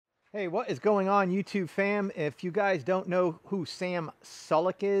Hey, what is going on, YouTube fam? If you guys don't know who Sam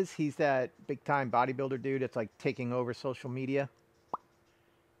Sulek is, he's that big time bodybuilder dude that's like taking over social media,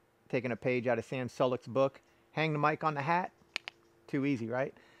 taking a page out of Sam Sulek's book. Hang the mic on the hat. Too easy,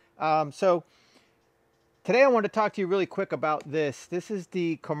 right? So today I want to talk to you really quick about this. This is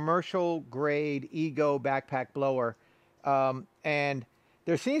the commercial grade Ego backpack blower. And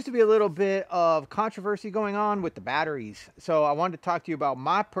there seems to be a little bit of controversy going on with the batteries. So I wanted to talk to you about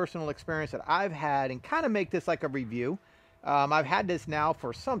my personal experience that I've had and kind of make this like a review. I've had this now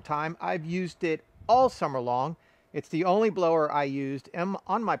for some time. I've used it all summer long. It's the only blower I used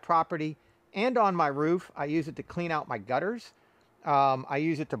on my property and on my roof. I use it to clean out my gutters. I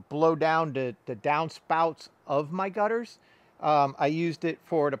use it to blow down the downspouts of my gutters. I used it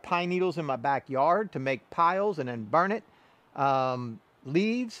for the pine needles in my backyard to make piles and then burn it.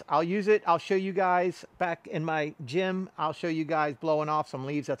 Leaves, I'll use it. I'll show you guys back in my gym. I'll show you guys blowing off some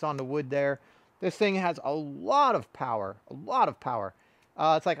leaves that's on the wood there. This thing has a lot of power, a lot of power.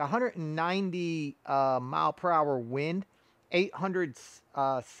 It's like 190 mile per hour wind, 800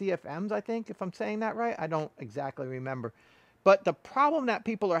 CFMs, I think, if I'm saying that right. I don't exactly remember. But the problem that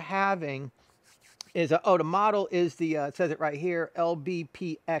people are having is, the model is the, it says it right here,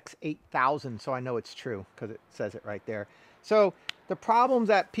 LBPX 8000. So I know it's true because it says it right there. So the problems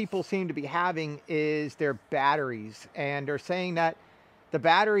that people seem to be having is their batteries. And they're saying that the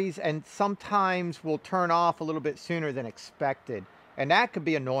batteries and sometimes will turn off a little bit sooner than expected. And that could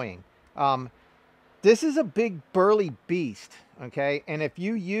be annoying. This is a big burly beast, okay? And if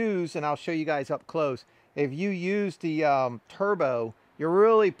you use, and I'll show you guys up close, if you use the turbo, you're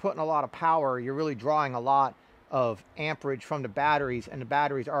really putting a lot of power. You're really drawing a lot of amperage from the batteries, and the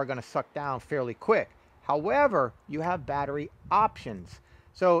batteries are going to suck down fairly quick. However, you have battery options.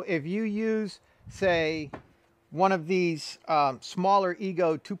 So if you use, say, one of these smaller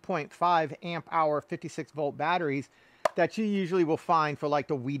Ego 2.5 amp hour 56 volt batteries that you usually will find for like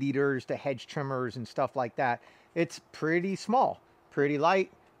the weed eaters, the hedge trimmers and stuff like that, it's pretty small, pretty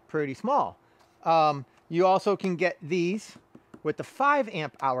light, pretty small. You also can get these with the 5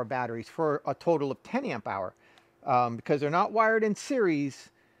 amp hour batteries for a total of 10 amp hour because they're not wired in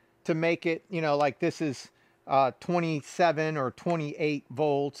series to make it, you know, like this is 27 or 28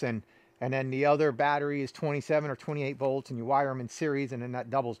 volts and then the other battery is 27 or 28 volts and you wire them in series and then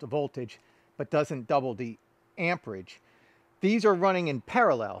that doubles the voltage but doesn't double the amperage. These are running in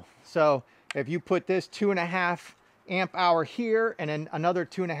parallel. So if you put this 2.5 amp hour here and then another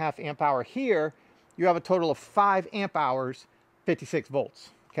 2.5 amp hour here, you have a total of 5 amp hours, 56 volts.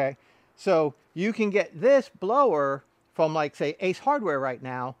 Okay. So you can get this blower from like say Ace Hardware right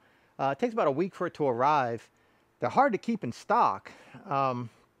now. It takes about a week for it to arrive. They're hard to keep in stock. And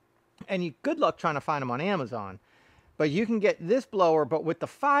good luck trying to find them on Amazon. But you can get this blower, but with the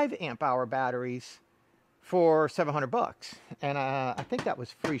 5 amp hour batteries for $700. And I think that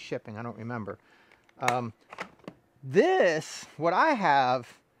was free shipping. I don't remember. What I have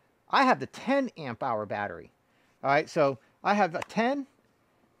the 10 amp hour battery. All right. So I have a 10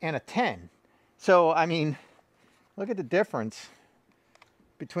 and a 10. So, I mean, look at the difference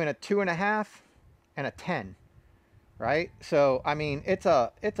between a 2.5 and a 10, right? So, I mean, it's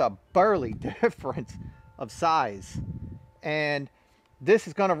a burly difference of size. And this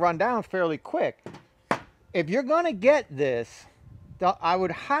is going to run down fairly quick. If you're going to get this, I would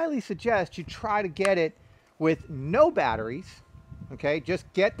highly suggest you try to get it with no batteries. Okay, just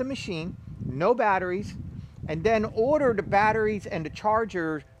get the machine, no batteries, and then order the batteries and the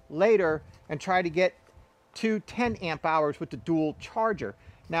charger later and try to get 10 amp hours with the dual charger.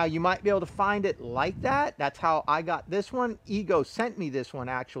 Now, you might be able to find it like that. That's how I got this one. Ego sent me this one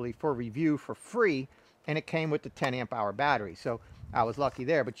actually for review for free, and it came with the 10 amp hour battery. So I was lucky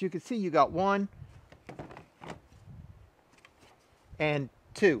there. But you can see you got 1 and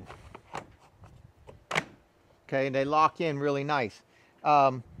 2. Okay, and they lock in really nice.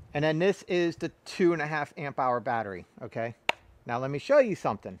 And then this is the 2.5 amp hour battery. Okay, now let me show you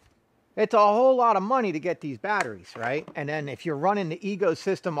something. It's a whole lot of money to get these batteries, right? And then if you're running the Ego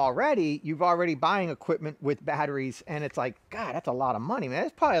system already, you've already buying equipment with batteries, and it's like, God, that's a lot of money, man.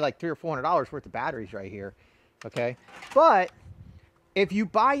 It's probably like $300 or $400 worth of batteries right here. Okay, but if you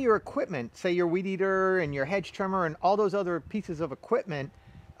buy your equipment, say your weed eater and your hedge trimmer and all those other pieces of equipment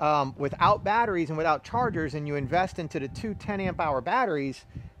without batteries and without chargers, and you invest into the 10 amp hour batteries,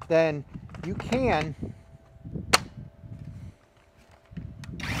 then you can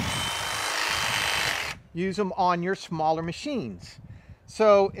use them on your smaller machines.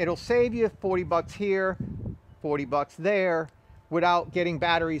 So it'll save you $40 here, $40 there, without getting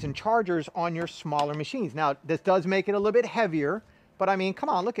batteries and chargers on your smaller machines. Now, this does make it a little bit heavier, But I mean, come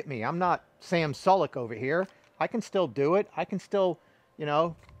on, look at me. I'm not Sam Sulek over here. I can still do it. I can still, you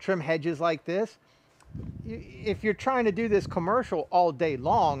know, trim hedges like this. If you're trying to do this commercial all day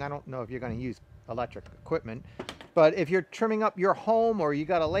long, I don't know if you're going to use electric equipment, but if you're trimming up your home, or you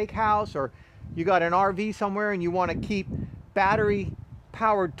got a lake house, or you got an RV somewhere and you want to keep battery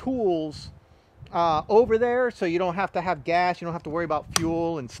powered tools over there, so you don't have to have gas, you don't have to worry about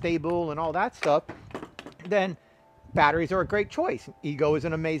fuel and stable and all that stuff, then batteries are a great choice. Ego is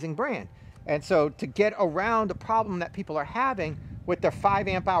an amazing brand. And so to get around the problem that people are having with their 5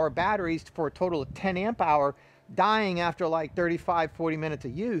 amp hour batteries for a total of 10 amp hour dying after like 35-40 minutes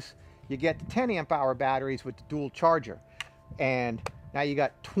of use, you get the 10 amp hour batteries with the dual charger, and now you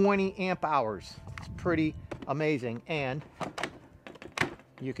got 20 amp hours. It's pretty amazing, and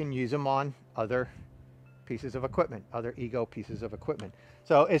you can use them on other pieces of equipment, other Ego pieces of equipment.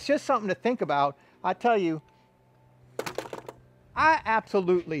 So it's just something to think about. I tell you, I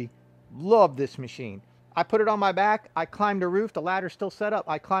absolutely love this machine. I put it on my back, I climb the roof, the ladder's still set up,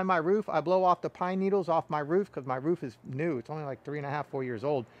 I climb my roof, I blow off the pine needles off my roof, because my roof is new, it's only like 3.5, 4 years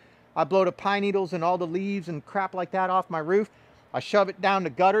old. I blow the pine needles and all the leaves and crap like that off my roof. I shove it down the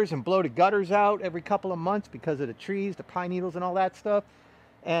gutters and blow the gutters out every couple of months because of the trees, the pine needles and all that stuff.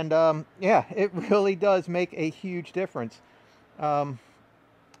 And yeah, it really does make a huge difference. I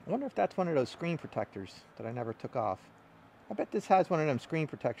wonder if that's one of those screen protectors that I never took off. I bet this has one of them screen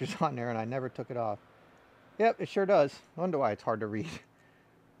protectors on there and I never took it off. Yep, it sure does. I wonder why it's hard to read.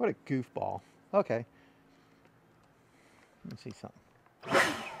 What a goofball. Okay. Let's see something.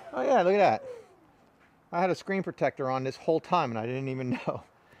 Oh yeah, look at that. I had a screen protector on this whole time and I didn't even know.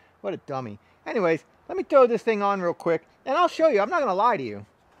 What a dummy. Anyways, let me throw this thing on real quick and I'll show you. I'm not going to lie to you.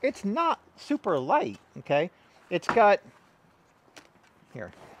 It's not super light, okay? It's got,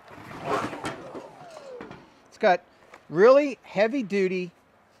 here. It's got really heavy duty,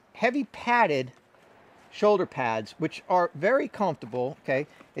 heavy padded shoulder pads, which are very comfortable, okay?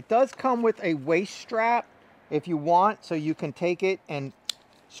 It does come with a waist strap if you want, so you can take it and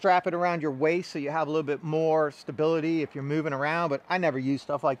strap it around your waist so you have a little bit more stability if you're moving around, but I never use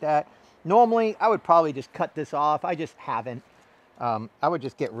stuff like that. Normally, I would probably just cut this off. I just haven't. I would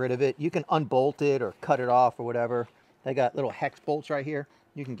just get rid of it. You can unbolt it or cut it off or whatever. They got little hex bolts right here.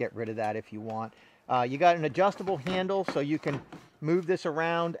 You can get rid of that if you want. You got an adjustable handle so you can move this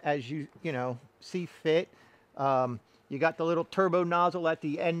around as you know, see fit. You got the little turbo nozzle at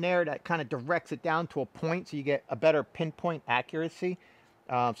the end there that kind of directs it down to a point so you get a better pinpoint accuracy.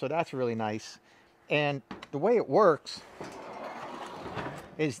 So that's really nice. And the way it works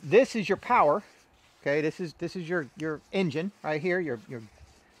is this is your power. Okay, this is your engine right here. Your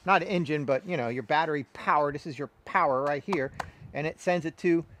not an engine, but you know, your battery power. This is your power right here, and it sends it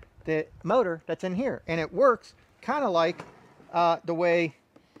to the motor that's in here, and it works kind of like the way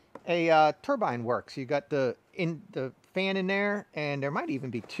a turbine works. You got the fan in there, and there might even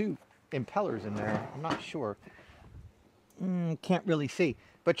be 2 impellers in there. I'm not sure. Can't really see,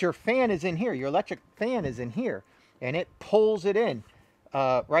 but your fan is in here. Your electric fan is in here, and it pulls it in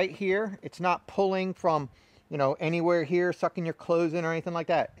right here. It's not pulling from, you know, anywhere here, sucking your clothes in or anything like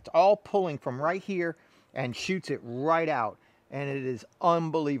that. It's all pulling from right here and shoots it right out, and it is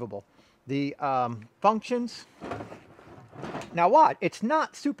unbelievable. The functions. Now what? It's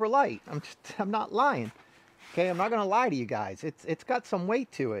not super light. I'm not lying. Okay, I'm not gonna lie to you guys. It's got some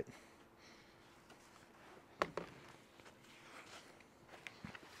weight to it.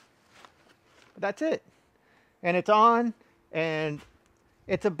 But that's it. And it's on, and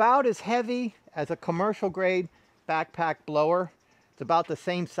it's about as heavy as a commercial grade backpack blower. It's about the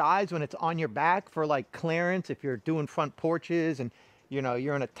same size when it's on your back for like clearance if you're doing front porches and you know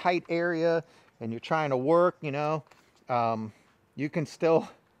you're in a tight area and you're trying to work, you know. You can still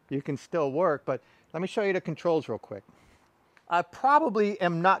work, but let me show you the controls real quick. I probably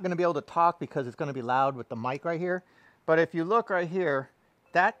am not going to be able to talk because it's going to be loud with the mic right here. But if you look right here,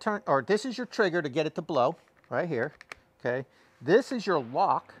 this is your trigger to get it to blow right here. Okay, this is your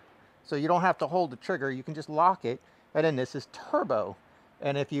lock, so you don't have to hold the trigger. You can just lock it, and then this is turbo.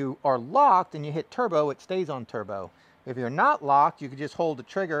 And if you are locked and you hit turbo, it stays on turbo. If you're not locked, you can just hold the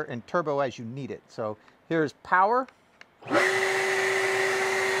trigger and turbo as you need it. So here's power.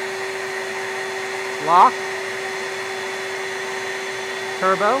 Lock,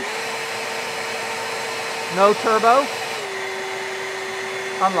 turbo, no turbo,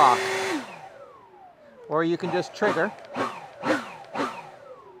 unlock. Or you can just trigger,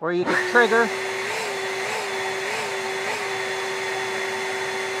 or you can trigger,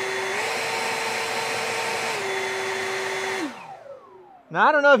 now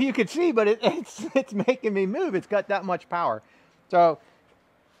I don't know if you can see, but it's making me move. It's got that much power. So,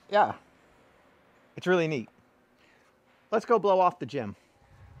 yeah, it's really neat. Let's go blow off the gym.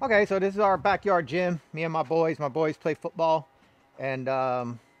 Okay, so this is our backyard gym. Me and my boys. My boys play football, and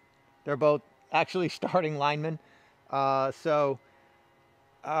they're both actually starting linemen. So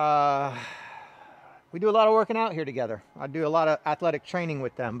we do a lot of working out here together. I do a lot of athletic training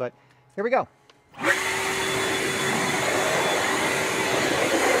with them, but here we go.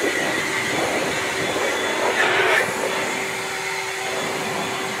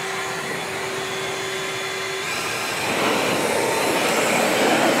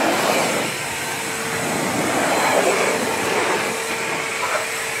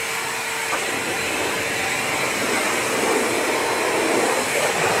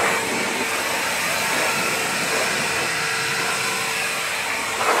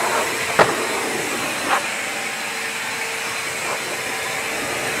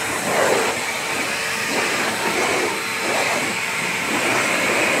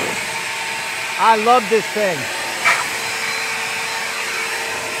 I love this thing.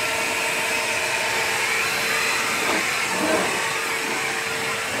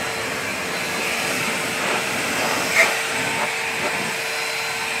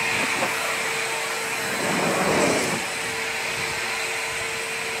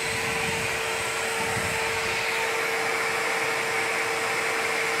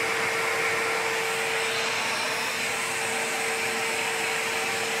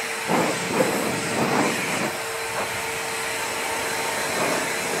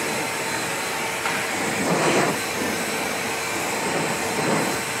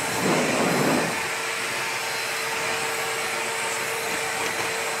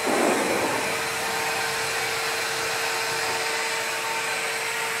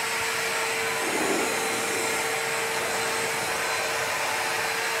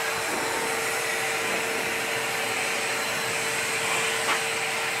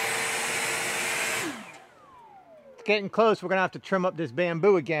 It's getting close. We're going to have to trim up this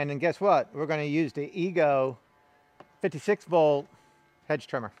bamboo again. And guess what? We're going to use the Ego 56 volt hedge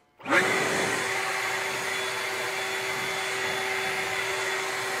trimmer.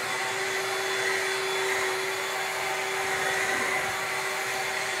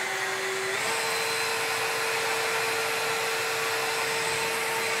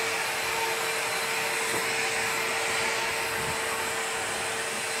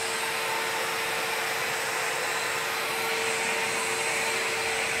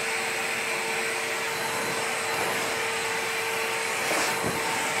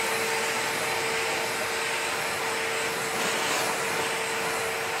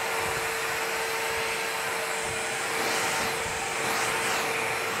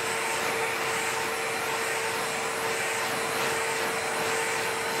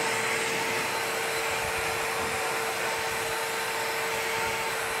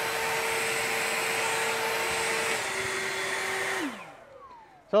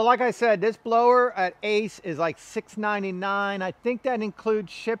 So like I said, this blower at Ace is like $6.99. I think that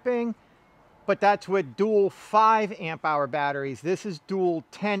includes shipping, but that's with dual 5 amp hour batteries. This is dual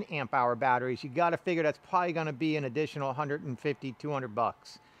 10 amp hour batteries. You got to figure that's probably going to be an additional 150, 200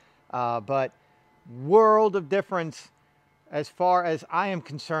 bucks. But world of difference as far as I am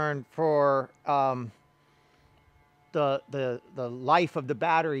concerned for the life of the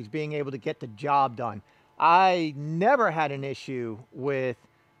batteries, being able to get the job done. I never had an issue with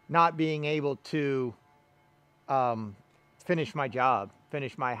not being able to finish my job,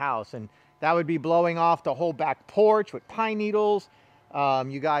 finish my house. And that would be blowing off the whole back porch with pine needles.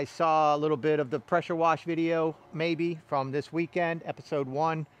 You guys saw a little bit of the pressure wash video, maybe, from this weekend, episode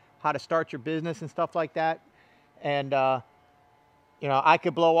 1, how to start your business and stuff like that. And, you know, I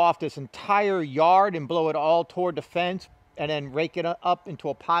could blow off this entire yard and blow it all toward the fence and then rake it up into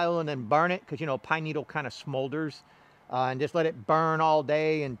a pile and then burn it, because, you know, pine needle kind of smolders. And just let it burn all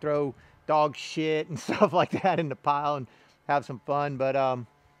day and throw dog shit and stuff like that in the pile and have some fun. But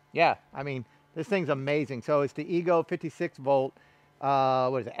yeah, I mean, this thing's amazing. So it's the Ego 56 volt,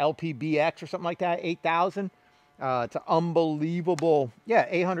 what is it, LPBX or something like that, 8,000. It's an unbelievable, yeah,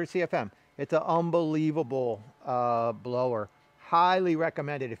 800 CFM. It's an unbelievable blower. Highly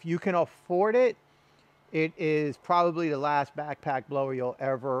recommended. If you can afford it, it is probably the last backpack blower you'll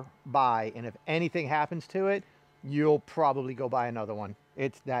ever buy. And if anything happens to it, you'll probably go buy another one.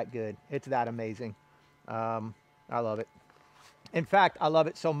 It's that good. It's that amazing. I love it. In fact, I love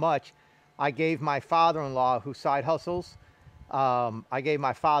it so much, I gave my father-in-law, who side hustles, I gave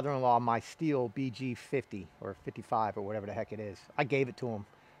my father-in-law my steel BG50 or 55 or whatever the heck it is. I gave it to him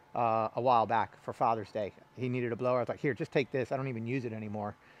a while back for Father's Day. He needed a blower. I was like, here, just take this. I don't even use it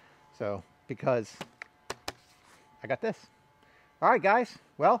anymore. So, because I got this. All right, guys.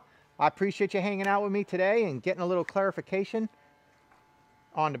 Well, I appreciate you hanging out with me today and getting a little clarification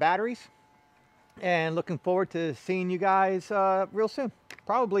on the batteries. And looking forward to seeing you guys real soon.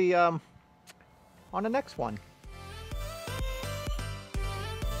 Probably on the next one.